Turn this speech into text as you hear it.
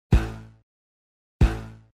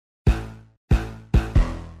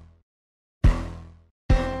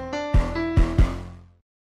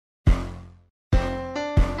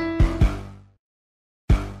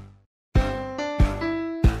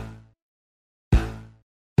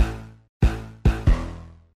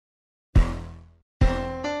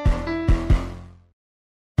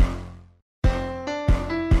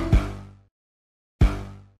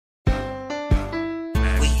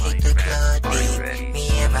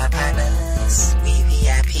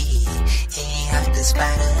the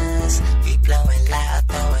spiders. We blowing loud,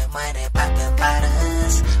 throwing money, popping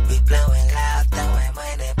bottles. We blowing loud, throwing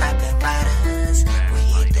money, popping bottles. We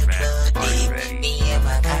hit the club deep, me and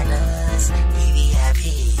my partners. We VIP,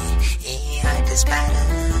 ain't hard the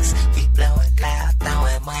spiders. We blowing loud,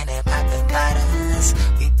 throwing money, popping bottles.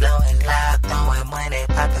 We blowing loud, throwing money,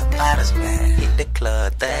 popping bottles. Man, hit the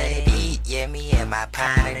club 30, yeah, me and my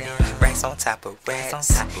partner. Racks on top of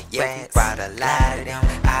racks, yeah, we brought a lot of them.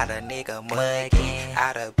 All the nigga mugging,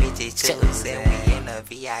 all the bitches choosing. We in the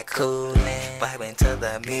VI coolin', vibing to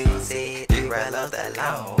the music. We roll up the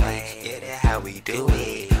long way, yeah, that's how we do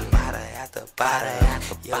it. Bottle after bottle,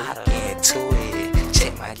 yeah, we get to it.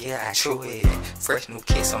 Check my gear, I true it. Fresh new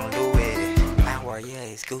kicks on Louis. My word, yeah,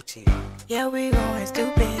 it's Gucci. Yeah, we going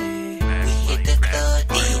stupid. We hit the club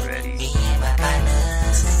deep, me and my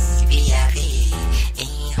partners. VIP,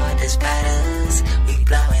 ain't hard the spiders. We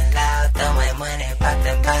blowing loud, throwing money,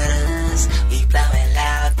 popping bottles. We blowing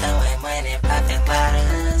loud, throwing money, popping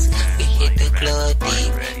bottles. We hit the club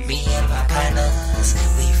deep, me and my partners.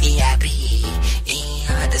 We VIP, ain't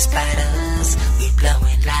hard the spiders. We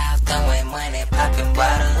blowing loud, throwing money, popping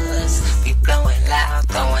bottles. We blowing loud,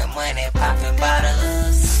 throwing money, popping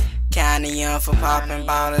bottles. Kinda young for popping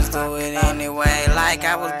bottles, do it anyway. Like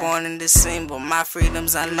I was born in December, my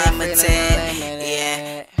freedom's unlimited.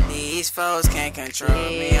 Yeah, these foes can't control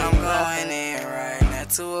me. I'm going in right now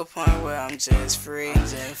to a point where I'm just free.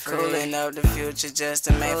 Cooling up the future just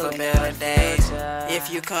to make for better days. If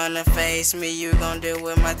you come to face me, you gon' deal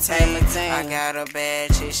with my team. I got a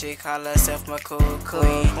bad chick, she call herself my cool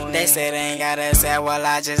queen. They say they ain't got us say, well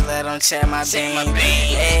I just let them check my beam.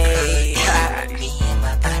 Hey,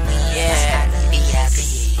 yeah,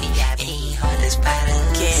 ain't hard the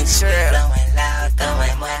spiders. King Trip. Blowing loud,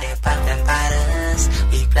 throwing money, popping bottles.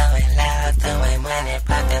 We blowing loud, throwing money,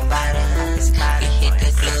 popping bottles. We hit the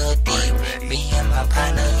club deep, me and my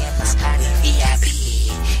partners. We VIP,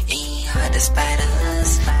 ain't hard the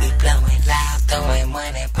spiders. We blowing loud, throwing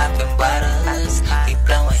money, popping